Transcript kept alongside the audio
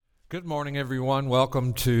Good morning, everyone.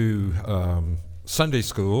 Welcome to Sunday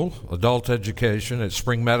School, Adult Education at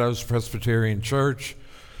Spring Meadows Presbyterian Church.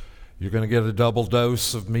 You're going to get a double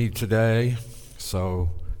dose of me today,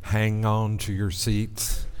 so hang on to your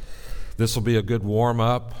seats. This will be a good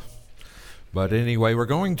warm-up. But anyway, we're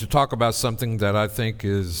going to talk about something that I think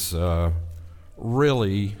is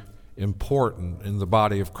really important in the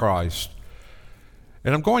body of Christ.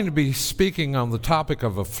 And I'm going to be speaking on the topic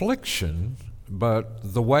of affliction,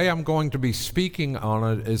 but the way I'm going to be speaking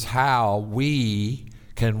on it is how we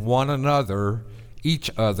can one another, each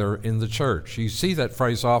other in the church. You see that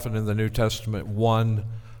phrase often in the New Testament, one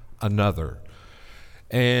another.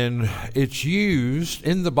 And it's used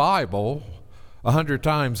in the Bible 100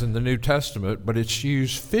 times in the New Testament, but it's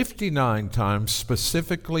used 59 times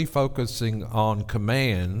specifically focusing on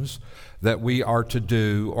commands that we are to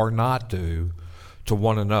do or not do to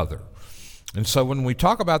one another. And so when we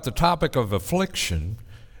talk about the topic of affliction,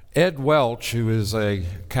 Ed Welch, who is a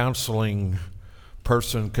counseling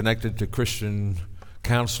person connected to Christian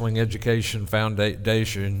Counseling Education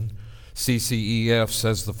Foundation, CCEF,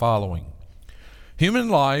 says the following: human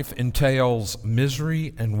life entails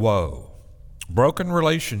misery and woe, broken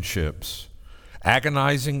relationships,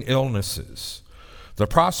 agonizing illnesses, the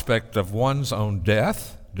prospect of one's own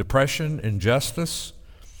death, depression, injustice,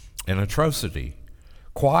 and atrocity,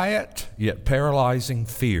 quiet yet paralyzing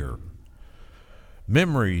fear,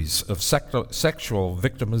 memories of sexual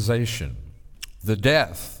victimization, the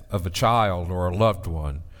death of a child or a loved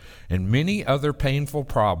one, and many other painful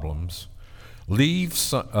problems leave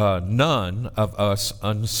none of us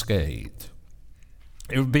unscathed.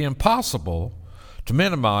 It would be impossible to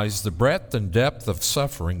minimize the breadth and depth of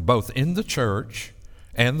suffering both in the church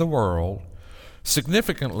and the world.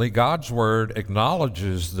 Significantly, God's Word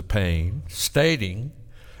acknowledges the pain, stating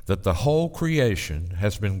that the whole creation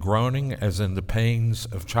has been groaning as in the pains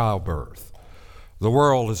of childbirth. The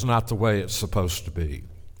world is not the way it's supposed to be.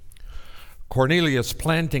 Cornelius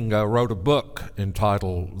Plantinga wrote a book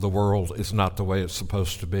entitled "The World is Not the Way It's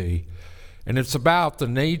Supposed to Be," and it's about the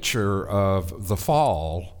nature of the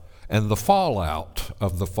fall and the fallout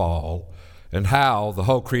of the fall and how the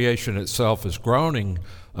whole creation itself is groaning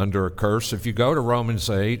under a curse. If you go to Romans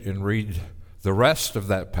 8 and read the rest of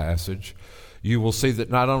that passage, you will see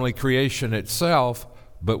that not only creation itself,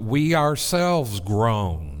 but we ourselves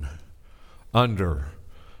groan under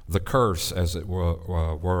the curse, as it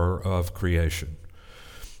were, of creation.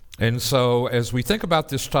 And so as we think about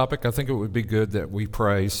this topic, I think it would be good that we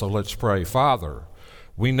pray. So let's pray. Father,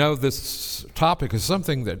 we know this topic is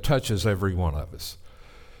something that touches every one of us.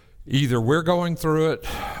 Either we're going through it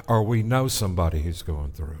or we know somebody who's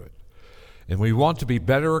going through it. And we want to be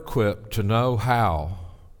better equipped to know how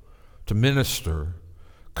to minister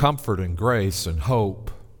comfort and grace and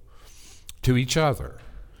hope to each other.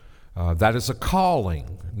 That is a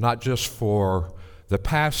calling, not just for the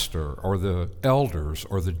pastor or the elders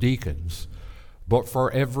or the deacons, but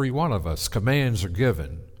for every one of us. Commands are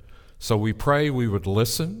given. So we pray we would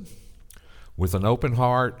listen with an open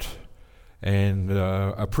heart and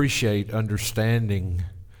appreciate understanding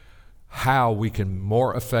how we can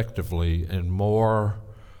more effectively and more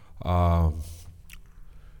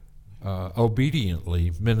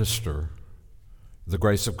obediently minister the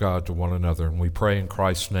grace of God to one another. And we pray in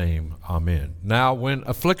Christ's name, amen. Now, when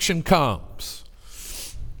affliction comes,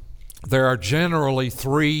 there are generally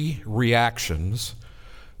three reactions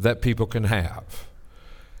that people can have.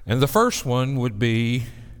 And the first one would be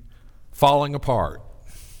falling apart.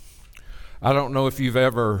 I don't know if you've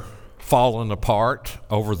ever fallen apart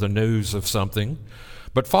over the news of something,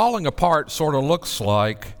 but falling apart sort of looks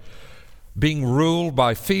like being ruled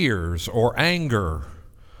by fears or anger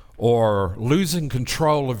or losing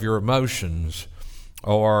control of your emotions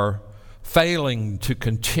or failing to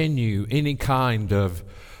continue any kind of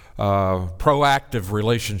proactive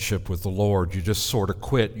relationship with the Lord. You just sort of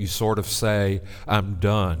quit. You sort of say, I'm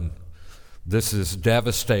done. This is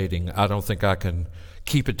devastating. I don't think I can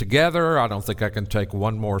keep it together. I don't think I can take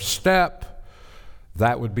one more step.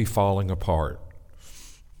 That would be falling apart.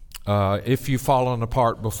 If you've fallen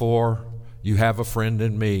apart before, you have a friend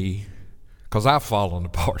in me, because I've fallen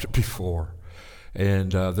apart before.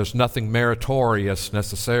 And there's nothing meritorious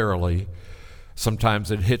necessarily. Sometimes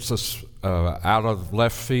it hits us out of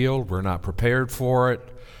left field. We're not prepared for it.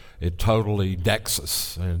 It totally decks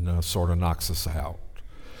us and sort of knocks us out.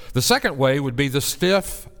 The second way would be the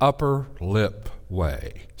stiff upper lip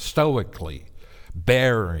way, stoically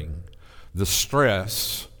bearing the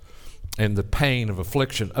stress and the pain of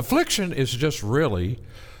affliction. Affliction is just really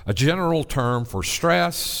a general term for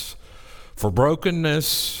stress, for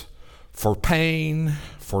brokenness, for pain,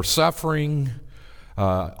 for suffering,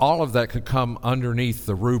 all of that could come underneath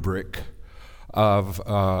the rubric of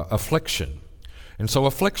affliction. And so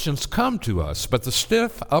afflictions come to us, but the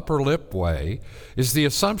stiff upper lip way is the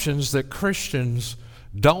assumptions that Christians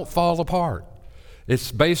don't fall apart.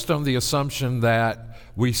 It's based on the assumption that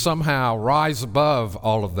we somehow rise above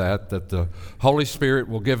all of that the Holy Spirit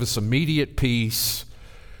will give us immediate peace,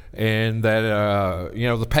 and that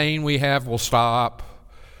the pain we have will stop,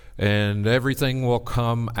 and everything will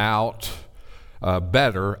come out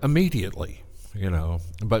better immediately.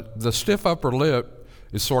 But the stiff upper lip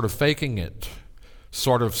is sort of faking it,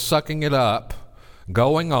 sort of sucking it up,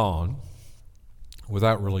 going on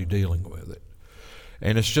without really dealing with it.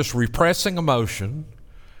 And it's just repressing emotion.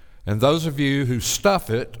 And those of you who stuff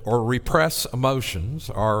it or repress emotions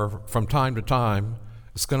are, from time to time,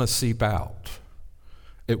 it's going to seep out.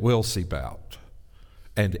 It will seep out.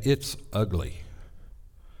 And it's ugly.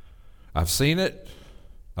 I've seen it.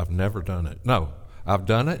 I've never done it. No, I've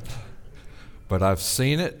done it, but I've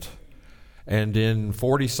seen it. And in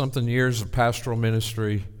 40-something years of pastoral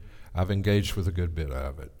ministry, I've engaged with a good bit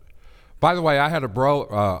of it. By the way, I had a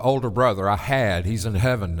older brother. He's in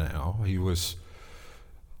heaven now. He was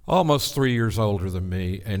almost 3 years older than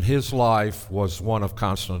me, and his life was one of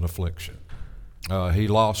constant affliction. He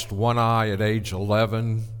lost one eye at age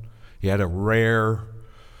 11. He had a rare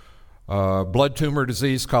blood tumor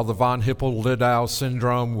disease called the von Hippel-Lindau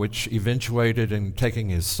syndrome, which eventuated in taking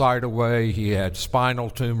his sight away. He had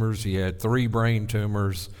spinal tumors. He had 3 brain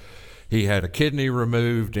tumors. He had a kidney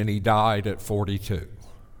removed, and he died at 42.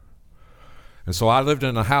 And so I lived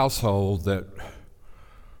in a household that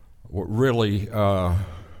really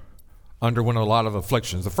underwent a lot of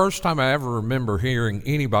afflictions. The first time I ever remember hearing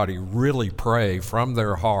anybody really pray from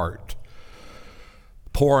their heart,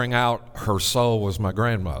 pouring out her soul, was my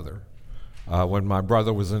grandmother. When my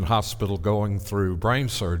brother was in hospital going through brain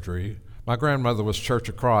surgery, my grandmother was Church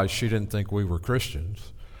of Christ. She didn't think we were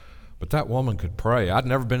Christians. But that woman could pray. I'd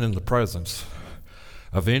never been in the presence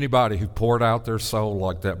of anybody who poured out their soul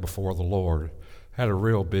like that before the Lord. Had a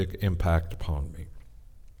real big impact upon me.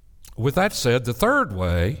 With that said, the third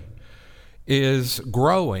way is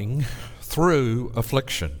growing through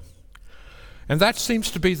affliction. And that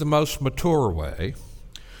seems to be the most mature way.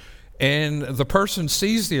 And the person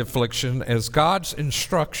sees the affliction as God's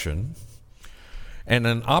instruction and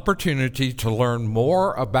an opportunity to learn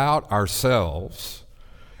more about ourselves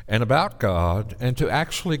and about God, and to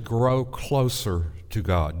actually grow closer to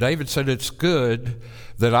God. David said, "It's good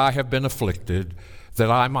that I have been afflicted,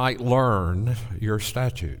 that I might learn your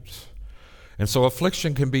statutes." And so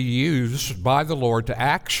affliction can be used by the Lord to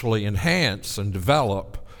actually enhance and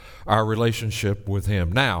develop our relationship with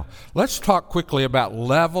Him. Now, let's talk quickly about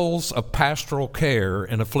levels of pastoral care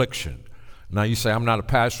in affliction. Now, you say, I'm not a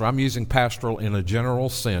pastor. I'm using pastoral in a general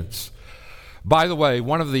sense. By the way,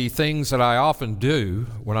 one of the things that I often do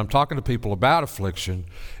when I'm talking to people about affliction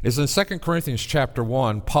is in 2 Corinthians chapter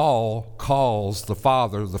 1, Paul calls the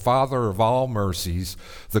Father of all mercies,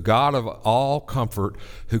 the God of all comfort,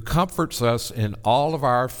 who comforts us in all of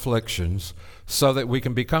our afflictions so that we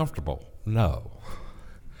can be comfortable. No.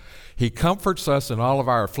 He comforts us in all of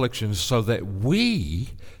our afflictions so that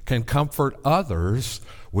we can comfort others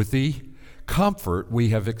with the comfort we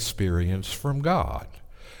have experienced from God.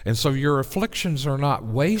 And so your afflictions are not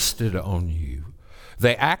wasted on you.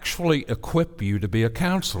 They actually equip you to be a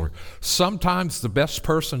counselor. Sometimes the best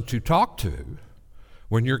person to talk to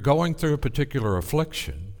when you're going through a particular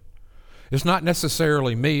affliction is not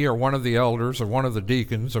necessarily me or one of the elders or one of the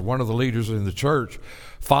deacons or one of the leaders in the church.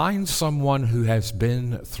 Find someone who has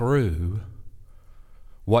been through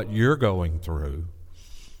what you're going through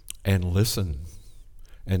and listen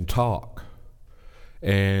and talk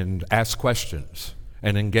and ask questions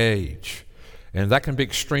and engage. And that can be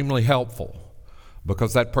extremely helpful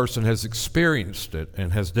because that person has experienced it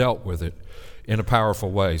and has dealt with it in a powerful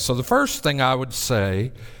way. So the first thing I would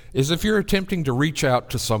say is, if you're attempting to reach out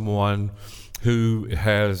to someone who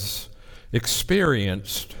has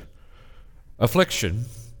experienced affliction,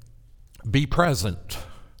 be present,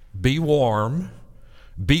 be warm,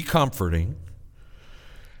 be comforting,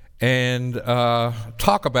 and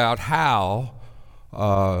talk about how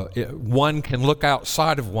one can look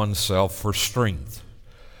outside of oneself for strength.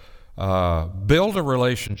 Build a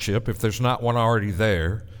relationship if there's not one already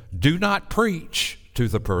there. Do not preach to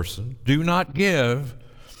the person. Do not give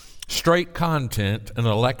straight content in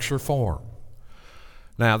a lecture form.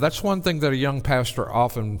 Now, that's one thing that a young pastor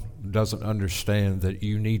often doesn't understand that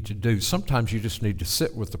you need to do. Sometimes you just need to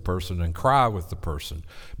sit with the person and cry with the person.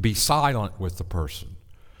 Be silent with the person.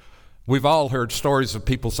 We've all heard stories of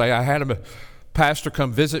people say, I had pastor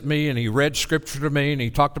come visit me and he read scripture to me and he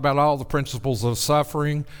talked about all the principles of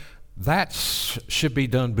suffering. That should be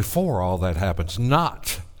done before all that happens,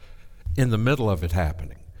 not in the middle of it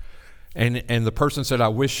happening. And the person said, I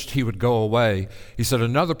wished he would go away. He said,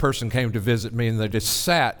 another person came to visit me and they just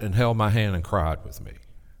sat and held my hand and cried with me.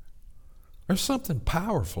 There's something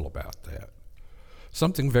powerful about that.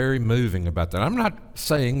 Something very moving about that. I'm not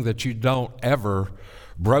saying that you don't ever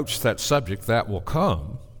broach that subject. That will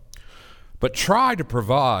come. But try to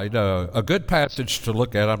provide a good passage to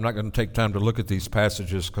look at. I'm not going to take time to look at these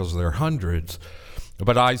passages because there are hundreds.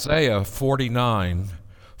 But Isaiah 49,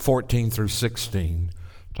 14 through 16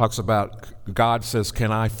 talks about, God says,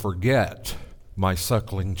 can I forget my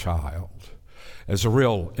suckling child? There's a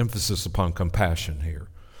real emphasis upon compassion here.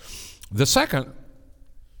 The second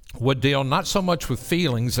would deal not so much with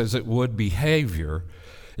feelings as it would behavior.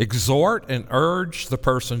 Exhort and urge the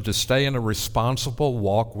person to stay in a responsible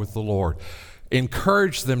walk with the Lord.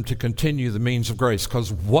 Encourage them to continue the means of grace,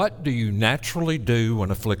 because what do you naturally do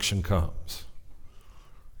when affliction comes?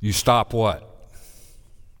 You stop what?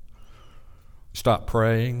 You stop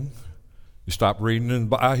praying. You stop reading.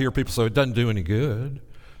 And I hear people say it doesn't do any good.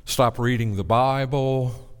 Stop reading the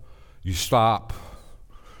Bible. You stop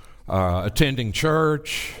attending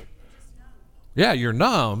church. Yeah, you're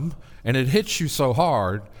numb, and it hits you so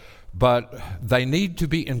hard, but they need to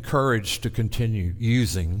be encouraged to continue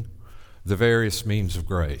using the various means of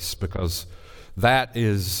grace, because that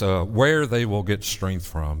is where they will get strength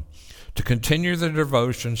from, to continue their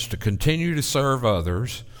devotions, to continue to serve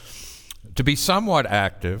others, to be somewhat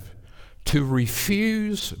active, to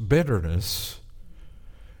refuse bitterness,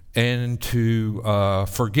 and to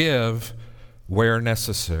forgive where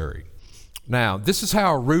necessary. Now, this is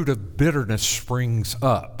how a root of bitterness springs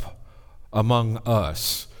up among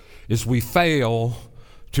us, is we fail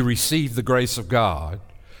to receive the grace of God,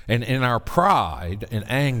 and in our pride and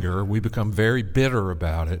anger, we become very bitter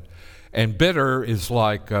about it. And bitter is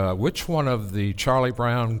like, which one of the Charlie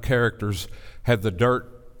Brown characters had the dirt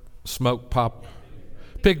smoke pop?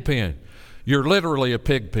 Pigpen. You're literally a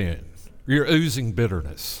pigpen. You're oozing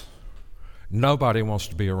bitterness. Nobody wants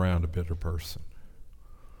to be around a bitter person.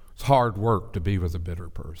 It's hard work to be with a bitter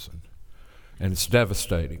person, and it's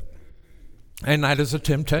devastating. And that is a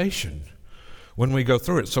temptation when we go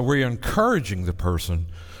through it. So we're encouraging the person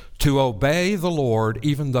to obey the Lord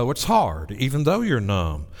even though it's hard, even though you're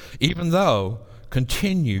numb, even though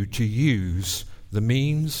continue to use the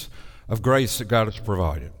means of grace that God has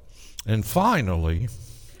provided. And finally,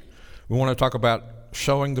 we want to talk about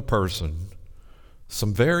showing the person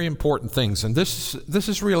some very important things. And this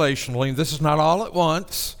is relationally, this is not all at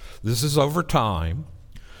once. This is over time.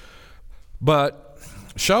 But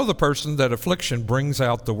show the person that affliction brings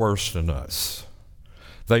out the worst in us.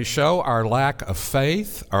 They show our lack of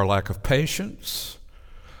faith, our lack of patience,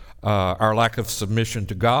 our lack of submission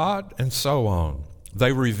to God, and so on.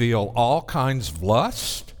 They reveal all kinds of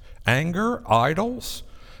lust, anger, idols,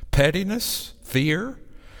 pettiness, fear.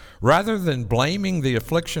 Rather than blaming the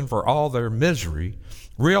affliction for all their misery,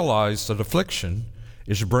 realize that affliction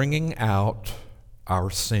is bringing out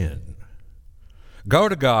our sin. Go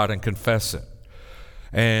to God and confess it,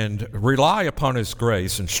 and rely upon His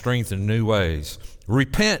grace and strength in new ways.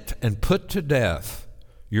 Repent and put to death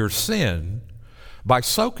your sin by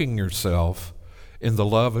soaking yourself in the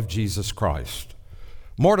love of Jesus Christ.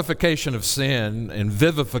 Mortification of sin and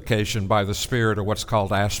vivification by the Spirit, or what's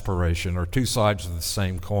called aspiration, are two sides of the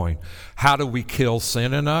same coin. How do we kill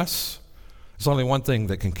sin in us? There's only one thing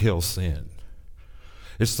that can kill sin.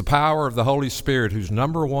 It's the power of the Holy Spirit, whose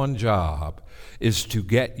number one job is to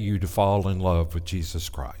get you to fall in love with Jesus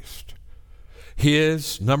Christ.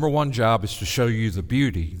 His number one job is to show you the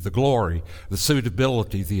beauty, the glory, the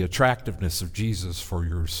suitability, the attractiveness of Jesus for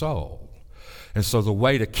your soul. And so the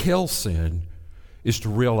way to kill sin is to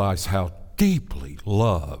realize how deeply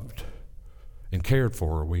loved and cared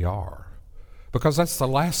for we are. Because that's the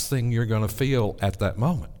last thing you're going to feel at that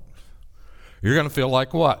moment. You're going to feel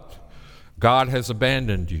like what? God has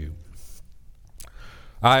abandoned you.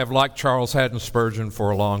 I have liked Charles Haddon Spurgeon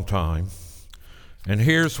for a long time. And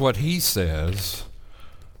here's what he says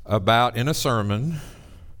about, in a sermon,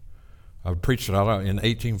 I preached it out in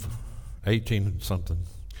 18 something.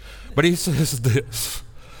 But he says this.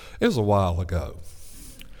 It was a while ago.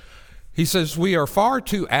 He says, we are far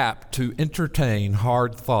too apt to entertain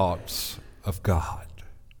hard thoughts of God.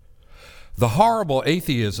 The horrible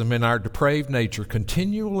atheism in our depraved nature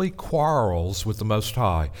continually quarrels with the Most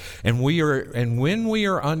High, and when we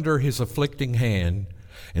are under His afflicting hand,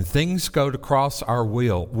 and things go to cross our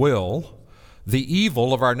will, the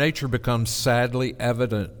evil of our nature becomes sadly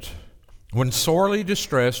evident. When sorely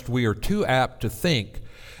distressed, we are too apt to think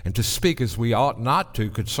and to speak as we ought not to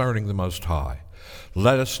concerning the Most High.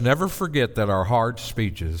 Let us never forget that our hard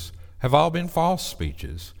speeches have all been false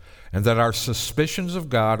speeches, and that our suspicions of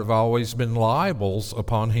God have always been libels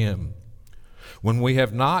upon him. When we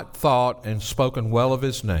have not thought and spoken well of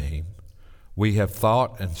his name, we have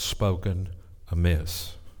thought and spoken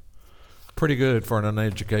amiss. Pretty good for an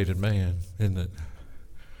uneducated man, isn't it?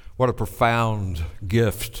 What a profound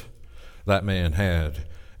gift that man had,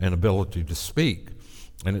 an ability to speak.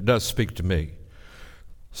 And it does speak to me.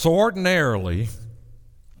 So ordinarily,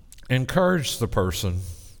 encourage the person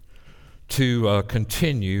to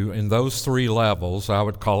continue in those three levels. I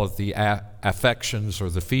would call it the affections or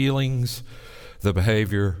the feelings, the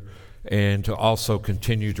behavior, and to also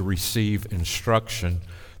continue to receive instruction.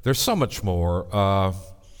 There's so much more.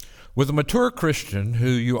 With a mature Christian who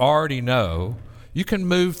you already know, you can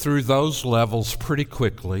move through those levels pretty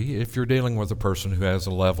quickly if you're dealing with a person who has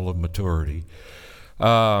a level of maturity.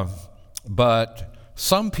 But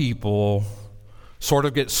some people sort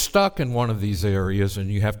of get stuck in one of these areas, and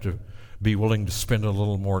you have to be willing to spend a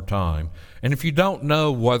little more time. And if you don't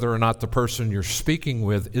know whether or not the person you're speaking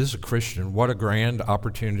with is a Christian, what a grand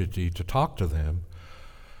opportunity to talk to them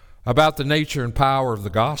about the nature and power of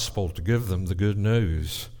the gospel, to give them the good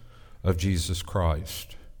news of Jesus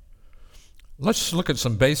Christ. Let's look at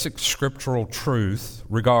some basic scriptural truth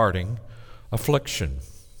regarding affliction.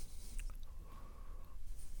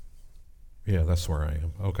 Yeah, that's where I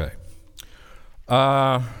am. Okay.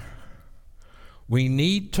 We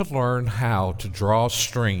need to learn how to draw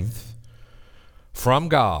strength from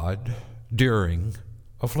God during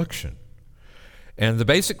affliction. And the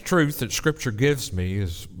basic truth that Scripture gives me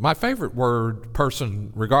is, my favorite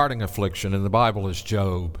person regarding affliction in the Bible is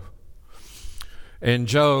Job. And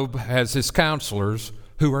Job has his counselors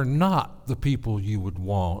who are not the people you would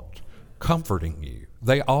want comforting you.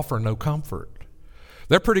 They offer no comfort.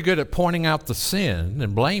 They're pretty good at pointing out the sin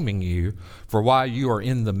and blaming you for why you are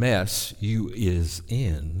in the mess you is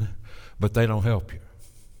in, but they don't help you.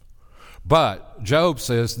 But Job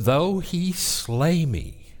says, though he slay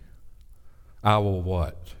me, I will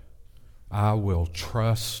what? I will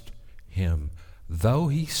trust him. Though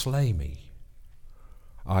he slay me,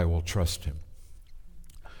 I will trust him.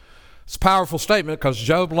 It's a powerful statement because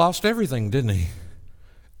Job lost everything, didn't he?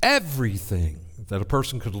 Everything that a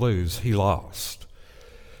person could lose, he lost.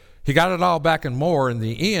 He got it all back and more in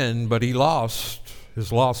the end, but he lost.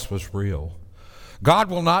 His loss was real.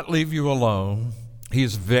 God will not leave you alone. He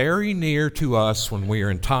is very near to us when we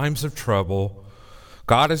are in times of trouble.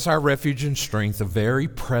 God is our refuge and strength, a very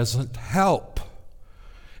present help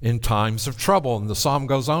in times of trouble. And the psalm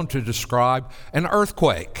goes on to describe an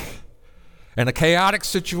earthquake and a chaotic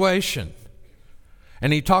situation.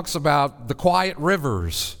 And he talks about the quiet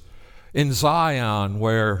rivers in Zion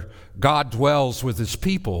where God dwells with his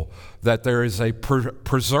people, that there is a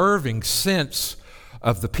preserving sense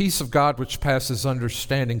of the peace of God which passes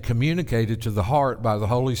understanding, communicated to the heart by the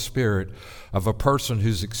Holy Spirit of a person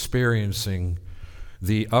who's experiencing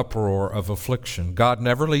the uproar of affliction. God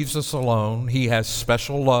never leaves us alone. He has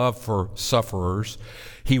special love for sufferers.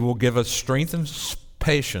 He will give us strength and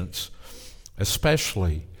patience,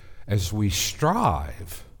 especially as we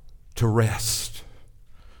strive to rest.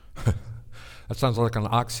 That sounds like an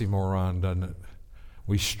oxymoron, doesn't it?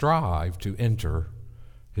 We strive to enter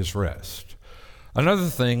his rest. Another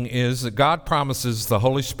thing is that God promises the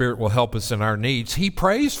Holy Spirit will help us in our needs. He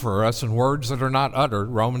prays for us in words that are not uttered,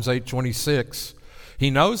 Romans 8:26. He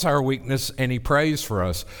knows our weakness and he prays for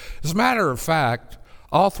us. As a matter of fact,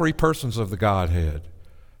 all three persons of the Godhead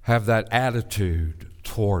have that attitude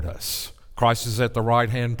toward us. Christ is at the right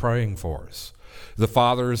hand praying for us. The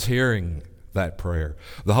Father is hearing that prayer.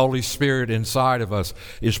 The Holy Spirit inside of us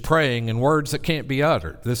is praying in words that can't be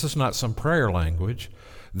uttered. This is not some prayer language.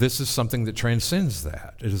 This is something that transcends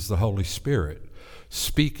that. It is the Holy Spirit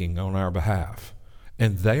speaking on our behalf.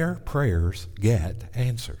 And their prayers get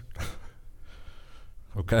answered.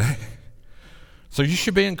 Okay? So you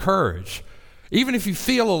should be encouraged. Even if you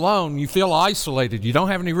feel alone, you feel isolated, you don't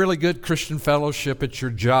have any really good Christian fellowship at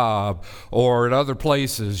your job or at other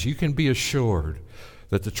places, you can be assured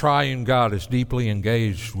that the triune God is deeply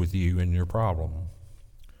engaged with you in your problem.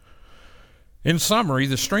 In summary,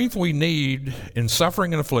 the strength we need in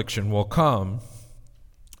suffering and affliction will come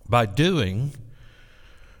by doing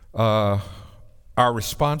our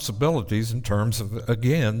responsibilities in terms of,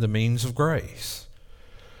 again, the means of grace.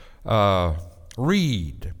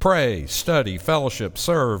 Read, pray, study, fellowship,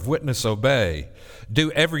 serve, witness, obey.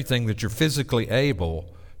 Do everything that you're physically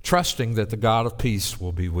able, trusting that the God of peace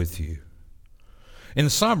will be with you. In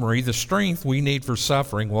summary, the strength we need for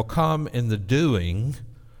suffering will come in the doing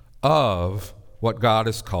of what God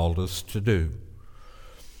has called us to do.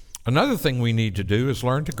 Another thing we need to do is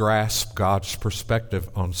learn to grasp God's perspective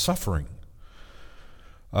on suffering.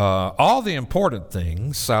 All the important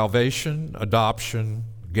things, salvation, adoption,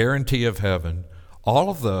 guarantee of heaven, all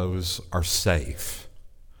of those are safe.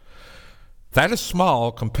 That is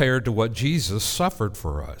small compared to what Jesus suffered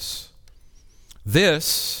for us.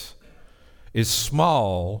 This is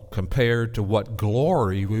small compared to what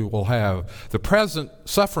glory we will have. The present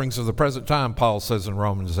sufferings of the present time, Paul says in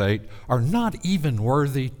Romans 8, are not even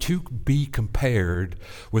worthy to be compared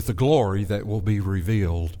with the glory that will be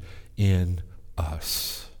revealed in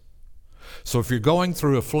us. So if you're going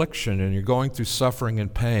through affliction and you're going through suffering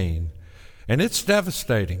and pain, and it's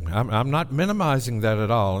devastating, I'm not minimizing that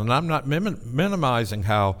at all, and I'm not minimizing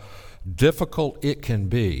how difficult it can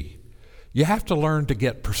be. You have to learn to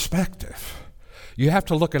get perspective. You have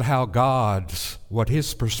to look at how what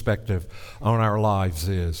His perspective on our lives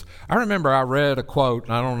is. I remember I read a quote,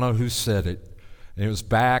 and I don't know who said it, and it was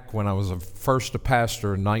back when I was first a pastor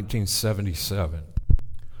in 1977.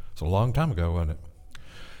 It's a long time ago, wasn't it?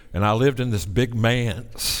 And I lived in this big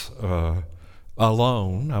manse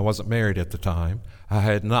alone. I wasn't married at the time. I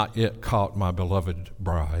had not yet caught my beloved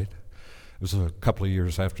bride. It was a couple of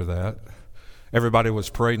years after that. Everybody was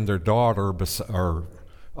parading their daughter, or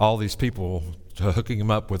all these people, hooking him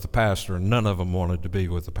up with the pastor, and none of them wanted to be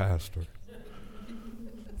with the pastor.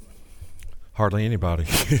 Hardly anybody.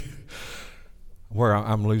 Where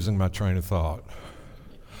I'm losing my train of thought.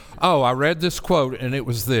 Oh, I read this quote, and it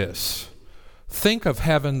was this. Think of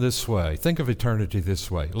heaven this way. Think of eternity this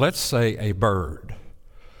way. Let's say a bird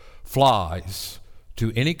flies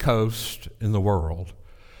to any coast in the world,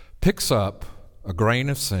 picks up a grain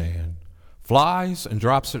of sand, flies and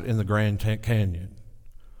drops it in the Grand Canyon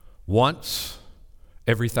once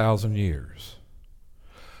every 1,000 years.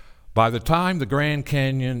 By the time the Grand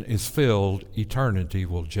Canyon is filled, eternity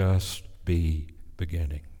will just be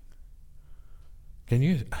beginning.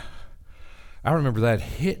 I remember that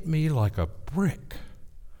hit me like a brick.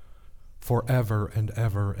 Forever and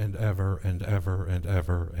ever and ever and ever and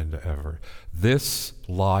ever and ever. This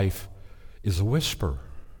life is a whisper.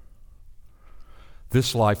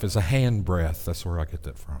 This life is a handbreath. That's where I get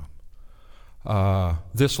that from.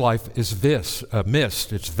 This life is a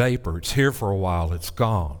mist. It's vapor. It's here for a while. It's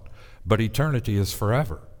gone. But eternity is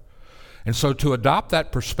forever. And so to adopt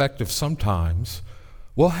that perspective sometimes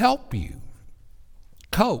will help you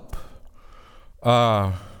cope.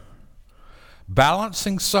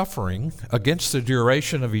 Balancing suffering against the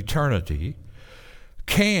duration of eternity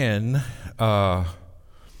can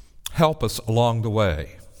help us along the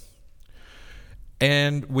way.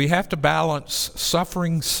 And we have to balance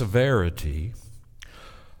suffering severity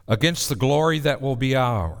against the glory that will be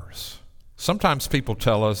ours. Sometimes people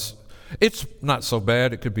tell us, it's not so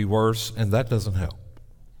bad, it could be worse, and that doesn't help.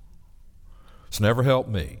 It's never helped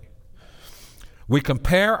me. We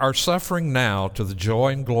compare our suffering now to the joy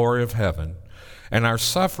and glory of heaven, and our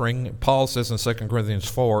suffering, Paul says in 2 Corinthians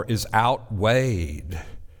 4, is outweighed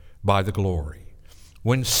by the glory.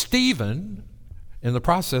 When Stephen, in the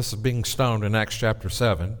process of being stoned in Acts chapter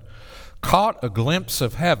 7, caught a glimpse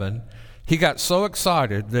of heaven, he got so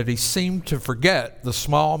excited that he seemed to forget the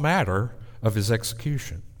small matter of his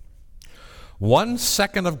execution. 1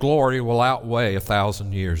 second of glory will outweigh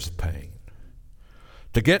 1,000 years of pain.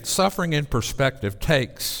 To get suffering in perspective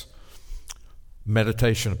takes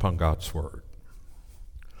meditation upon God's Word.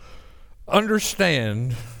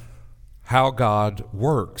 Understand how God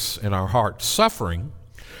works in our hearts. Suffering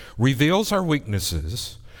reveals our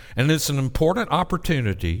weaknesses, and it's an important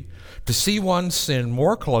opportunity to see one's sin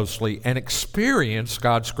more closely and experience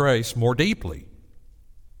God's grace more deeply.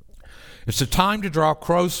 It's a time to draw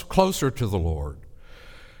closer to the Lord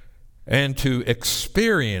and to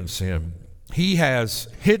experience Him. He has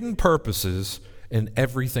hidden purposes in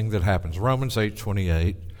everything that happens. Romans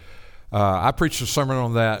 8:28. I preached a sermon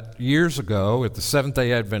on that years ago at the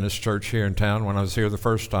Seventh-day Adventist Church here in town when I was here the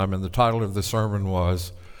first time, and the title of the sermon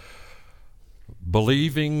was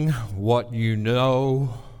Believing What You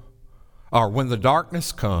Know, or When the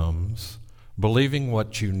Darkness Comes, Believing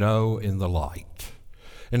What You Know in the Light.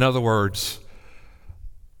 In other words,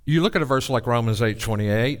 you look at a verse like Romans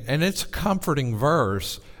 8:28, and it's a comforting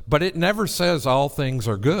verse, but it never says all things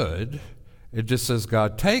are good. It just says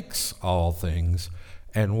God takes all things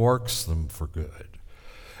and works them for good.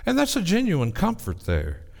 And that's a genuine comfort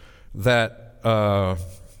there. That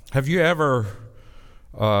have you ever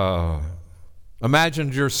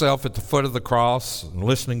Imagined yourself at the foot of the cross and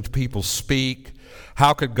listening to people speak.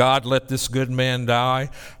 How could God let this good man die?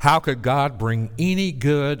 How could God bring any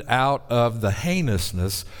good out of the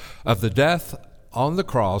heinousness of the death on the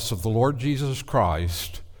cross of the Lord Jesus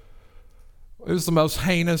Christ? It was the most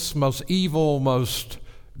heinous, most evil, most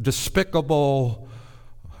despicable,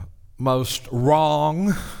 most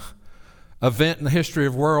wrong event in the history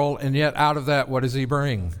of the world, and yet out of that, what does he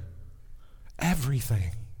bring?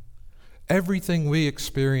 Everything. Everything we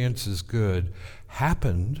experience as good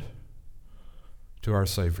happened to our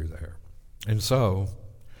Savior there. And so,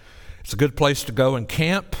 it's a good place to go and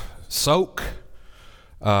camp, soak,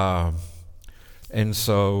 and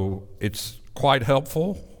so it's quite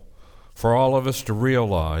helpful for all of us to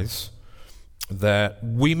realize that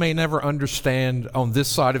we may never understand on this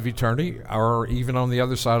side of eternity, or even on the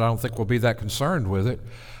other side, I don't think we'll be that concerned with it,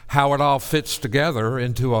 how it all fits together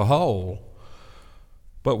into a whole.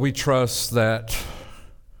 But we trust that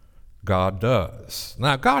God does.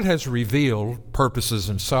 Now, God has revealed purposes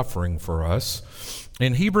in suffering for us.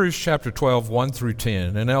 In Hebrews chapter 12, 1 through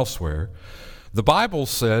 10, and elsewhere, the Bible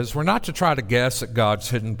says we're not to try to guess at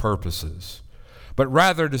God's hidden purposes, but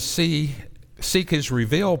rather to seek his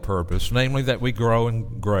revealed purpose, namely that we grow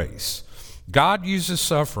in grace. God uses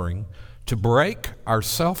suffering to break our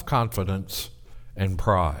self-confidence and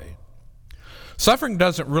pride. Suffering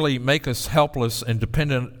doesn't really make us helpless and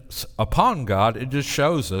dependent upon God. It just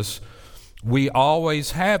shows us we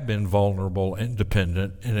always have been vulnerable and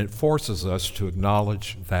dependent, and it forces us to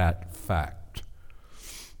acknowledge that fact.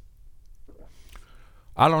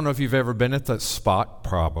 I don't know if you've ever been at that spot,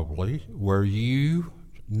 probably, where you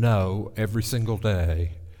know every single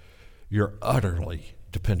day you're utterly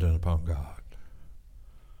dependent upon God.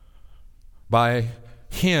 By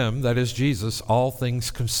him, that is Jesus, all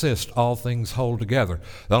things consist, all things hold together.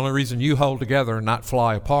 The only reason you hold together and not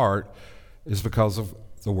fly apart is because of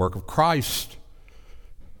the work of Christ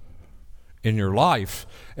in your life.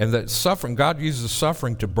 And that suffering, God uses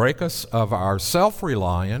suffering to break us of our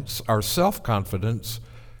self-reliance, our self-confidence,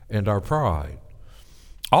 and our pride,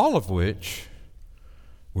 all of which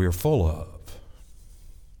we are full of.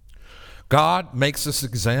 God makes us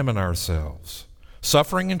examine ourselves.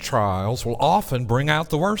 Suffering and trials will often bring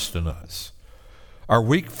out the worst in us. Our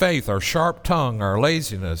weak faith, our sharp tongue, our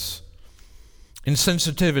laziness,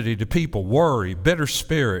 insensitivity to people, worry, bitter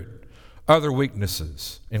spirit, other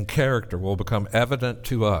weaknesses in character will become evident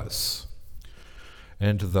to us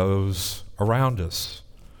and to those around us.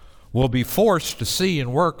 We'll be forced to see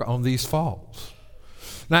and work on these faults.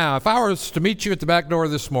 Now, if I was to meet you at the back door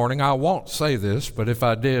this morning, I won't say this, but if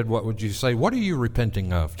I did, what would you say? What are you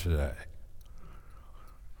repenting of today?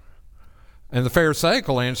 And the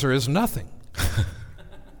Pharisaical answer is nothing.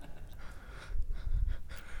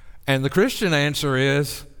 And the Christian answer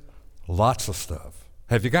is lots of stuff.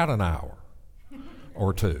 Have you got an hour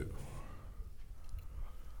or two?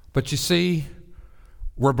 But you see,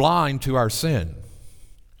 we're blind to our sin.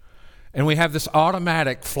 And we have this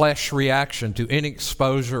automatic flesh reaction to any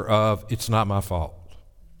exposure of, it's not my fault.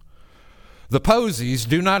 The Posies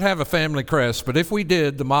do not have a family crest, but if we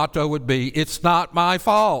did, the motto would be, it's not my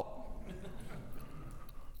fault.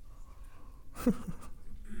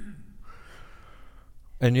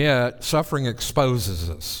 And yet, suffering exposes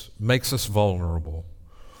us, makes us vulnerable.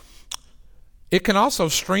 It can also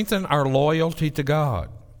strengthen our loyalty to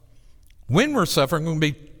God. When we're suffering, we're going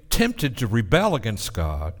to be tempted to rebel against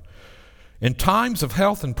God. In times of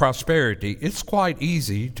health and prosperity, it's quite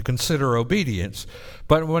easy to consider obedience,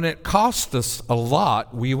 but when it costs us a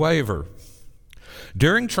lot, we waver.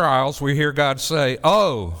 During trials, we hear God say,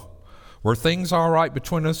 "Oh, were things all right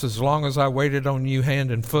between us as long as I waited on you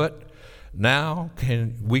hand and foot? Now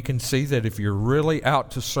we can see that if you're really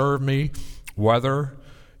out to serve me, whether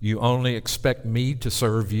you only expect me to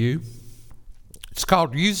serve you." It's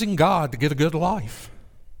called using God to get a good life.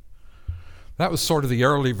 That was sort of the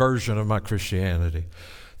early version of my Christianity.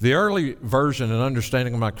 The early version and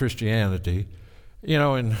understanding of my Christianity,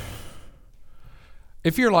 and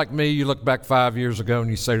if you're like me, you look back 5 years ago and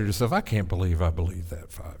you say to yourself, I can't believe I believed that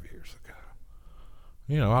 5 years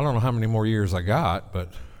ago. I don't know how many more years I got,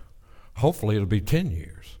 but hopefully it'll be 10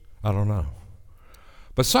 years. I don't know.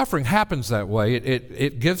 But suffering happens that way.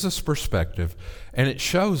 It gives us perspective, and it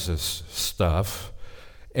shows us stuff,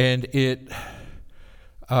 and it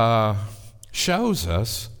shows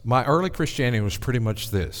us, my early Christianity was pretty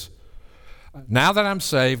much this. Now that I'm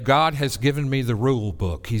saved, God has given me the rule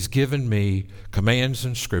book. He's given me commands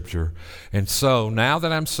in Scripture. And so now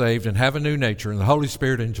that I'm saved and have a new nature and the Holy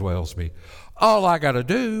Spirit indwells me, all I got to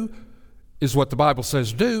do is what the Bible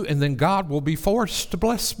says do, and then God will be forced to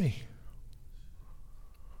bless me.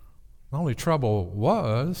 The only trouble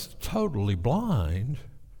was totally blind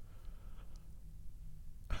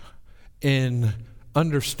in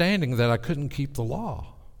understanding that I couldn't keep the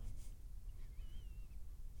law.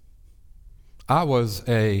 I was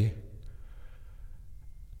a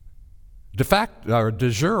de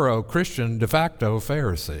jure Christian, de facto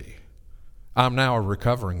Pharisee. I'm now a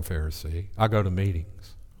recovering Pharisee. I go to meetings.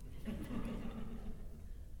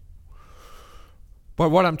 But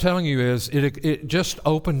what I'm telling you is it just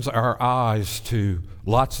opens our eyes to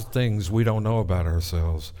lots of things we don't know about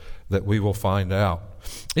ourselves that we will find out.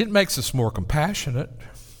 It makes us more compassionate.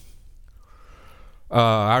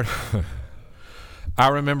 I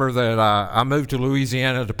remember that I moved to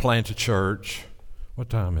Louisiana to plant a church. What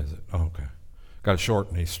time is it? Oh, okay. Got to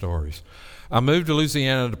shorten these stories. I moved to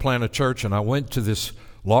Louisiana to plant a church, and I went to this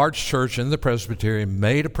large church in the Presbyterian,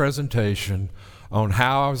 made a presentation on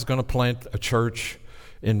how I was going to plant a church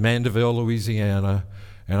in Mandeville, Louisiana,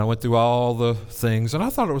 and I went through all the things, and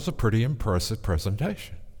I thought it was a pretty impressive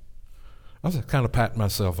presentation. I was kind of patting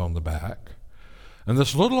myself on the back, and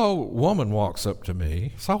this little old woman walks up to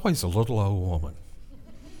me. It's always a little old woman.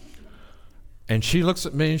 And she looks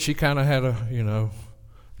at me, and she kind of had a,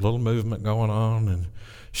 little movement going on, and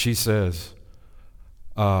she says,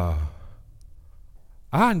 I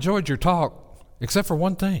enjoyed your talk, except for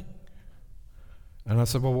one thing. And I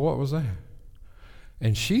said, well, what was that?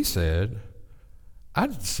 And she said, I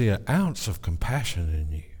didn't see an ounce of compassion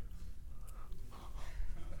in you.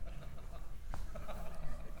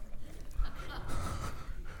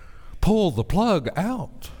 Pull the plug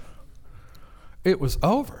out. It was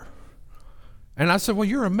over. And I said, well,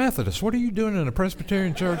 you're a Methodist. What are you doing in a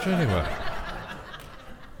Presbyterian church anyway?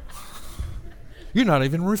 You're not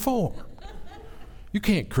even Reformed. You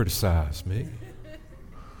can't criticize me.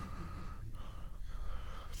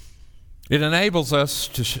 It enables us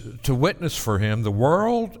to witness for him. The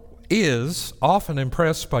world is often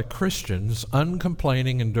impressed by Christians'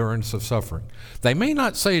 uncomplaining endurance of suffering. They may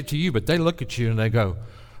not say it to you, but they look at you and they go,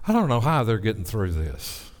 I don't know how they're getting through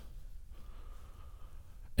this.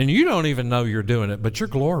 And you don't even know you're doing it, but you're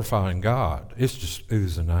glorifying God. It's just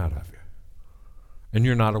oozing out of you. And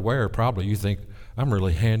you're not aware, probably. You think, I'm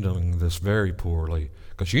really handling this very poorly,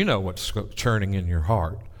 because you know what's churning in your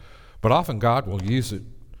heart. But often God will use it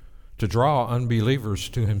to draw unbelievers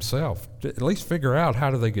to himself, to at least figure out how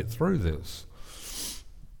do they get through this.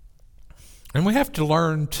 And we have to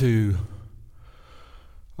learn to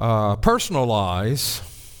personalize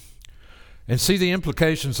and see the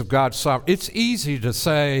implications of God's sovereignty. It's easy to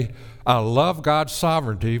say, I love God's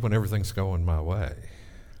sovereignty when everything's going my way.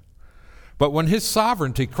 But when his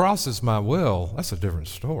sovereignty crosses my will, that's a different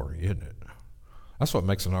story, isn't it? That's what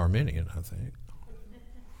makes an Arminian, I think.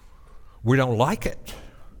 We don't like it.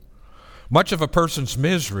 Much of a person's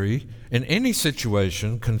misery in any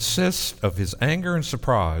situation consists of his anger and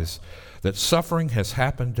surprise that suffering has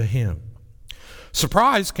happened to him.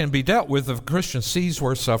 Surprise can be dealt with if a Christian sees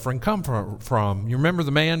where suffering comes from. You remember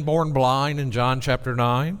the man born blind in John chapter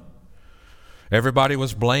 9? Everybody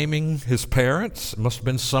was blaming his parents. It must have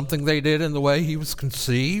been something they did in the way he was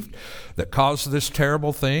conceived that caused this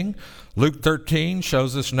terrible thing. Luke 13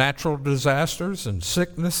 shows us natural disasters and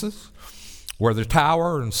sicknesses, where the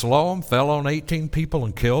tower in Siloam fell on 18 people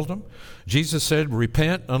and killed them. Jesus said,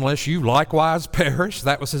 repent unless you likewise perish.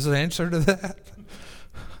 That was his answer to that.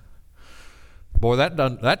 Boy, that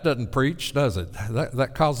doesn't preach, does it?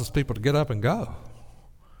 That causes people to get up and go.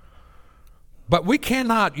 But we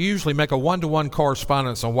cannot usually make a one-to-one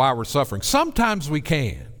correspondence on why we're suffering. Sometimes we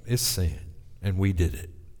can. It's sin, and we did it.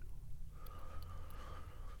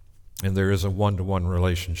 And there is a one-to-one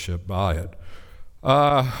relationship by it.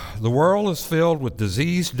 The world is filled with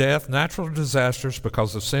disease, death, natural disasters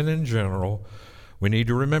because of sin in general. We need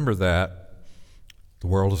to remember that. The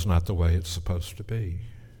world is not the way it's supposed to be.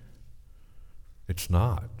 It's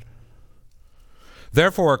not.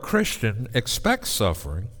 Therefore, a Christian expects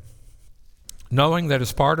suffering, knowing that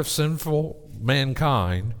as part of sinful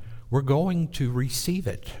mankind, we're going to receive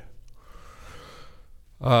it.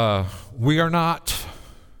 We are not,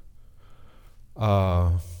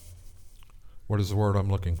 what is the word I'm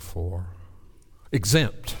looking for?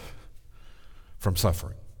 Exempt from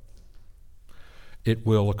suffering. It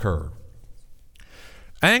will occur.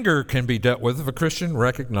 Anger can be dealt with if a Christian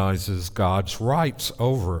recognizes God's rights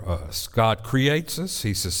over us. God creates us,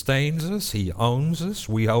 he sustains us, he owns us,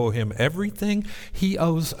 we owe him everything, he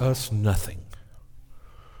owes us nothing.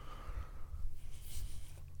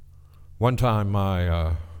 One time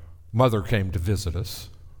my mother came to visit us.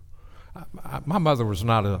 My mother was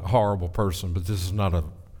not a horrible person, but this is not a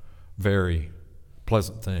very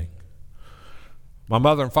pleasant thing. My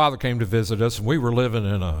mother and father came to visit us, and we were living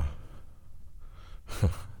in a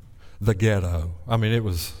the ghetto. I mean, it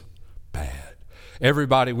was bad.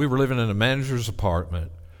 Everybody, we were living in a manager's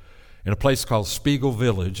apartment in a place called Spiegel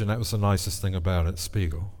Village, and that was the nicest thing about it,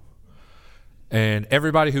 Spiegel. And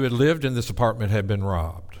everybody who had lived in this apartment had been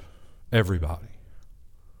robbed. Everybody.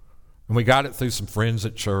 And we got it through some friends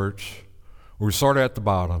at church. We were sort of at the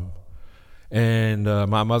bottom. And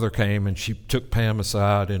my mother came and she took Pam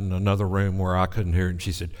aside in another room where I couldn't hear it, and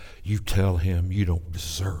she said, "You tell him you don't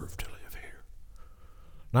deserve to live here."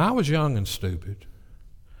 Now, I was young and stupid.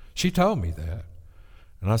 She told me that.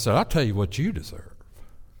 And I said, "I'll tell you what you deserve.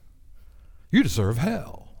 You deserve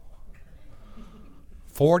hell."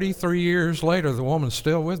 43 years later, the woman's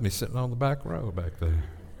still with me, sitting on the back row back there.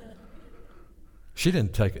 She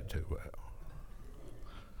didn't take it too well.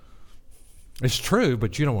 It's true,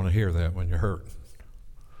 but you don't want to hear that when you're hurting.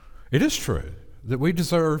 It is true that we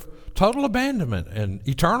deserve total abandonment and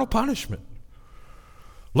eternal punishment,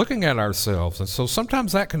 looking at ourselves. And so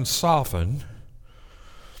sometimes that can soften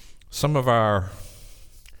some of our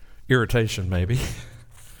irritation, maybe.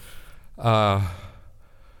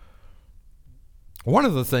 One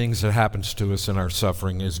of the things that happens to us in our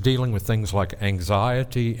suffering is dealing with things like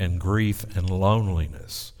anxiety and grief and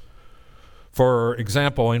loneliness. For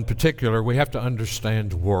example, in particular, we have to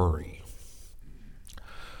understand worry.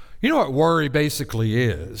 You know what worry basically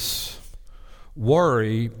is?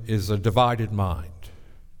 Worry is a divided mind.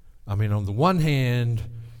 I mean, on the one hand,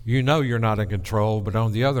 you know you're not in control, but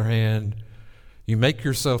on the other hand, you make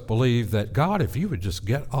yourself believe that, God, if you would just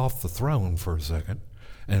get off the throne for a second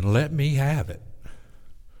and let me have it,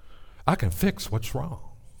 I can fix what's wrong.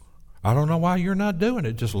 I don't know why you're not doing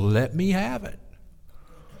it. Just let me have it.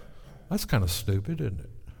 That's kind of stupid, isn't it?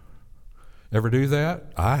 Ever do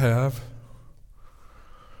that? I have.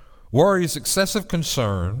 Worry is excessive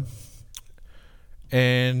concern,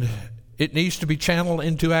 and it needs to be channeled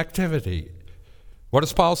into activity. What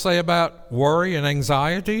does Paul say about worry and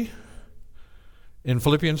anxiety in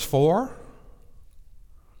Philippians 4?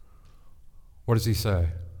 What does he say?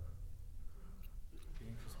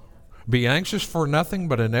 Be anxious for nothing,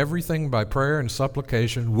 but in everything by prayer and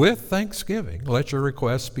supplication with thanksgiving, let your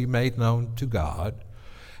requests be made known to God,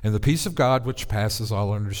 and the peace of God, which passes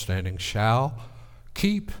all understanding, shall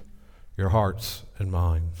keep your hearts and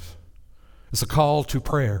minds. It's a call to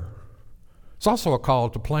prayer. It's also a call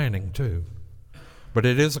to planning too, but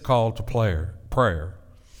it is a call to prayer.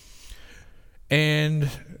 And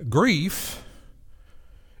grief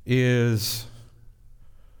is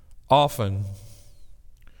often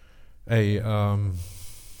how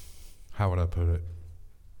would I put it?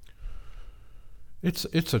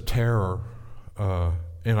 It's a terror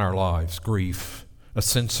in our lives, grief, a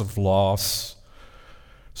sense of loss.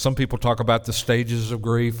 Some people talk about the stages of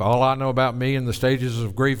grief. All I know about me and the stages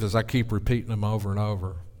of grief is I keep repeating them over and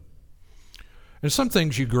over. And some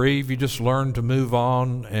things you grieve, you just learn to move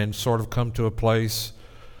on and sort of come to a place.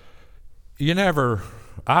 You never,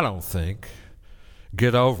 I don't think,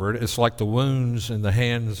 get over it. It's like the wounds in the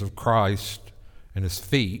hands of Christ and his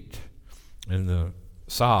feet and the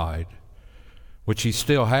side, which he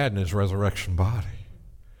still had in his resurrection body,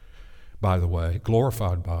 by the way,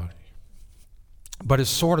 glorified body. But it's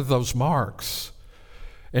sort of those marks.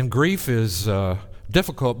 And grief is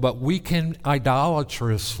difficult, but we can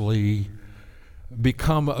idolatrously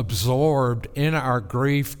become absorbed in our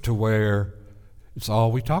grief to where it's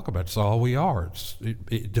all we talk about. It's all we are.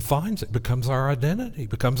 It defines it, becomes our identity,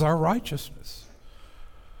 becomes our righteousness.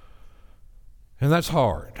 And that's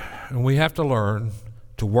hard. And we have to learn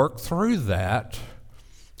to work through that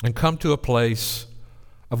and come to a place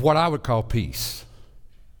of what I would call peace.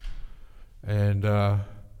 And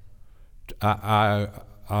I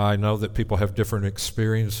know that people have different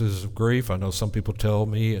experiences of grief. I know some people tell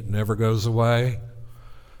me it never goes away.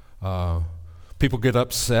 People get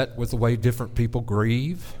upset with the way different people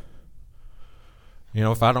grieve. You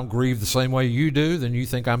know, if I don't grieve the same way you do, then you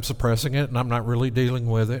think I'm suppressing it and I'm not really dealing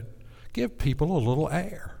with it. Give people a little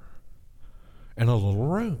air and a little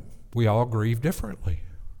room. We all grieve differently.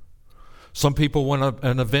 Some people, when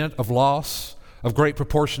an event of loss of great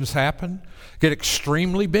proportions happen, get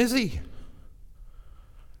extremely busy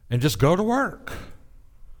and just go to work.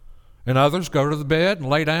 And others go to the bed and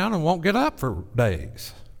lay down and won't get up for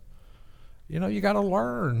days. You know, you got to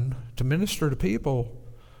learn to minister to people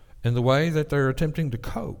in the way that they're attempting to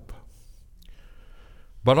cope.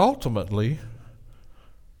 But ultimately,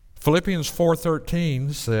 Philippians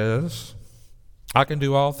 4:13 says, I can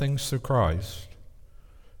do all things through Christ,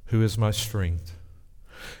 who is my strength.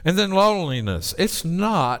 And then loneliness. It's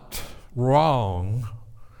not wrong,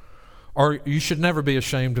 or you should never be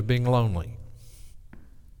ashamed of being lonely.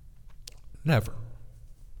 Never.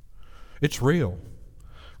 It's real.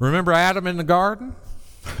 Remember Adam in the garden?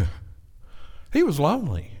 He was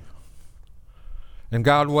lonely. And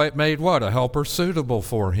God made what? A helper suitable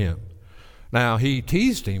for him. Now, he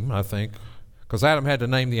teased him, I think, because Adam had to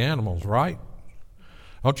name the animals, right?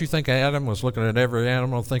 Don't you think Adam was looking at every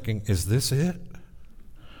animal thinking, is this it?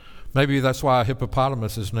 Maybe that's why a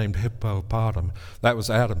hippopotamus is named hippopotam. That was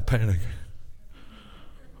Adam panicking.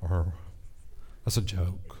 Or, that's a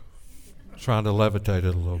joke. Trying to levitate it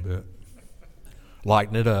a little bit.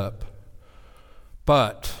 Lighten it up.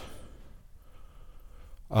 But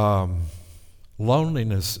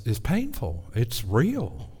loneliness is painful. It's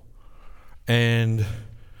real. And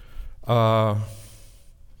if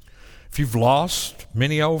you've lost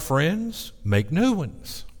many old friends, make new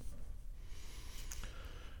ones.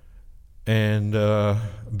 And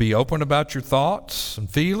be open about your thoughts and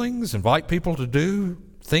feelings. Invite people to do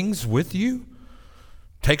things with you.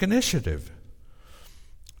 Take initiative.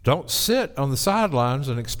 Don't sit on the sidelines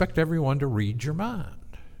and expect everyone to read your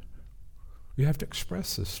mind. You have to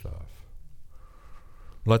express this stuff.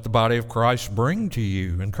 Let the body of Christ bring to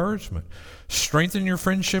you encouragement. Strengthen your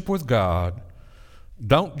friendship with God.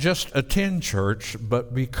 Don't just attend church,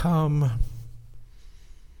 but become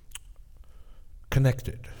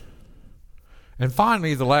connected. And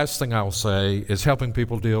finally, the last thing I'll say is helping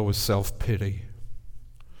people deal with self-pity.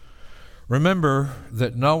 Remember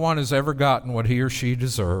that no one has ever gotten what he or she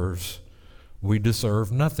deserves. We deserve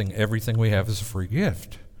nothing. Everything we have is a free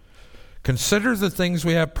gift. Consider the things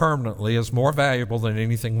we have permanently as more valuable than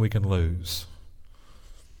anything we can lose.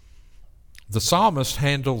 The psalmist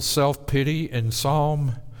handles self-pity in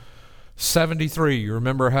Psalm 73. You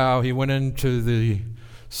remember how he went into the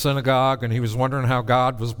synagogue and he was wondering how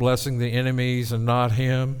God was blessing the enemies and not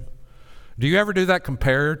him? Do you ever do that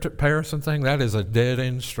comparison thing? That is a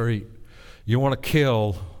dead-end street. You want to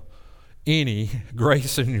kill any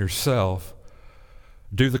grace in yourself,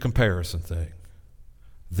 do the comparison thing.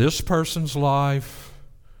 This person's life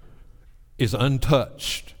is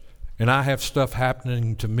untouched, and I have stuff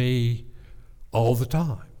happening to me all the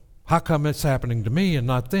time. How come it's happening to me and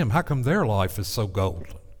not them? How come their life is so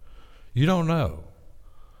golden? You don't know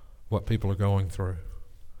what people are going through.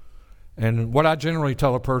 And what I generally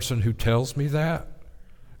tell a person who tells me that,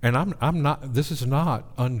 and I'm not, this is not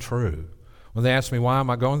untrue. When they ask me, why am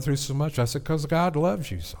I going through so much? I said, because God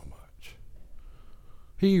loves you so much.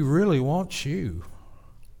 He really wants you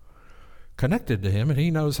connected to him, and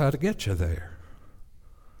he knows how to get you there.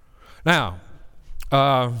 Now,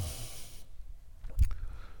 the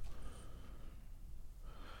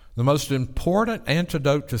most important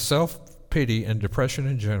antidote to self-pity and depression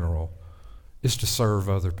in general is to serve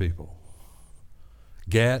other people.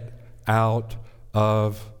 Get out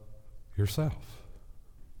of yourself.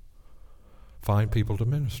 Find people to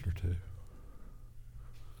minister to.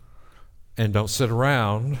 And don't sit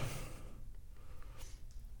around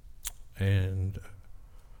and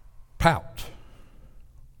pout.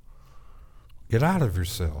 Get out of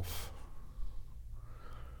yourself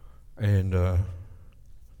and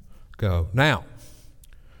go. Now,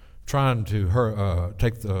 trying to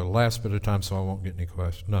take the last bit of time so I won't get any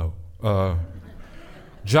questions. No.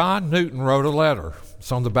 John Newton wrote a letter.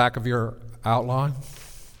 It's on the back of your outline.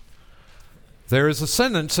 There is a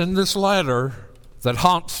sentence in this letter that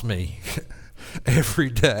haunts me every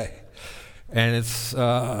day. And it's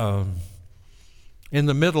in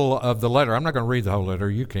the middle of the letter. I'm not going to read the whole letter.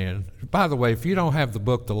 You can. By the way, if you don't have the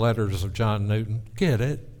book, The Letters of John Newton, get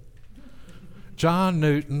it. John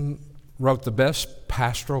Newton wrote the best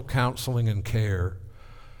pastoral counseling and care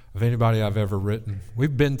of anybody I've ever written.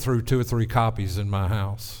 We've been through 2 or 3 copies in my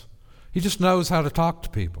house. He just knows how to talk to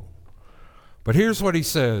people. But here's what he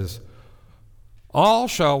says. All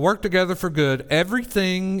shall work together for good.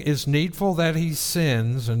 Everything is needful that he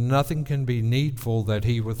sends, and nothing can be needful that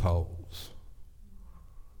he withholds.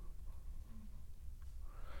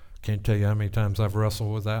 Can't tell you how many times I've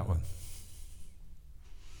wrestled with that one.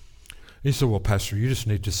 He said, well, Pastor, you just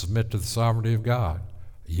need to submit to the sovereignty of God.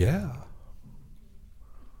 Yeah,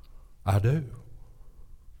 I do.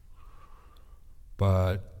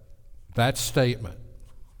 But that statement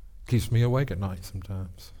keeps me awake at night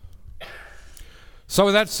sometimes. So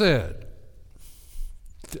with that said,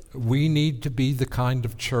 we need to be the kind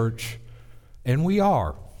of church, and we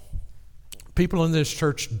are. People in this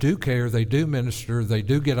church do care, they do minister, they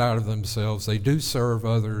do get out of themselves, they do serve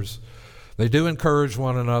others, they do encourage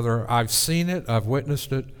one another. I've seen it, I've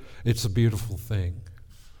witnessed it. It's a beautiful thing.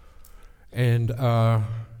 And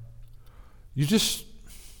you just,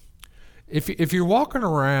 if you're walking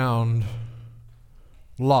around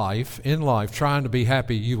in life, trying to be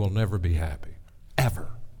happy, you will never be happy. Ever.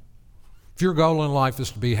 If your goal in life is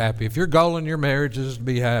to be happy, if your goal in your marriage is to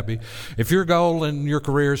be happy, if your goal in your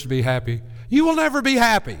career is to be happy, you will never be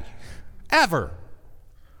happy. Ever.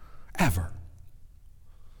 Ever.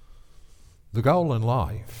 The goal in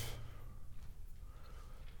life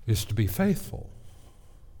is to be faithful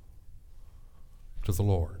to the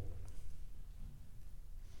Lord.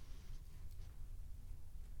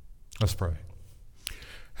 Let's pray.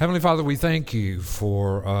 Heavenly Father, we thank you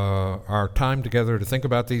for our time together to think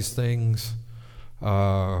about these things.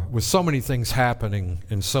 With so many things happening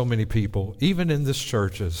in so many people, even in this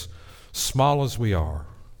church, as small as we are,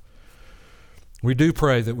 we do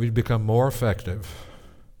pray that we become more effective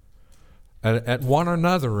at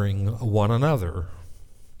one-anothering one another,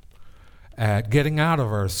 at getting out of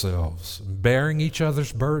ourselves, bearing each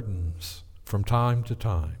other's burdens from time to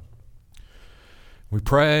time. We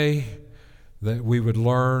pray that we would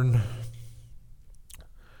learn.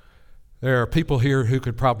 There are people here who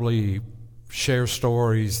could probably share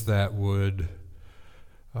stories that would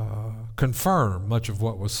confirm much of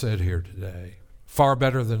what was said here today, far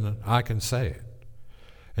better than I can say it.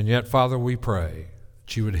 And yet, Father, we pray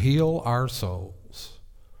that you would heal our souls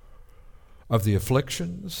of the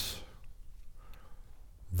afflictions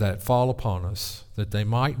that fall upon us, that they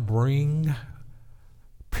might bring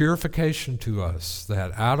purification to us,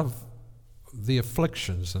 that out of the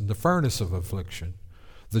afflictions and the furnace of affliction,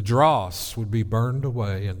 the dross would be burned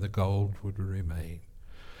away and the gold would remain.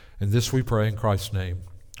 And this we pray in Christ's name.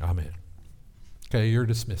 Amen. Okay, you're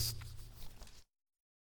dismissed.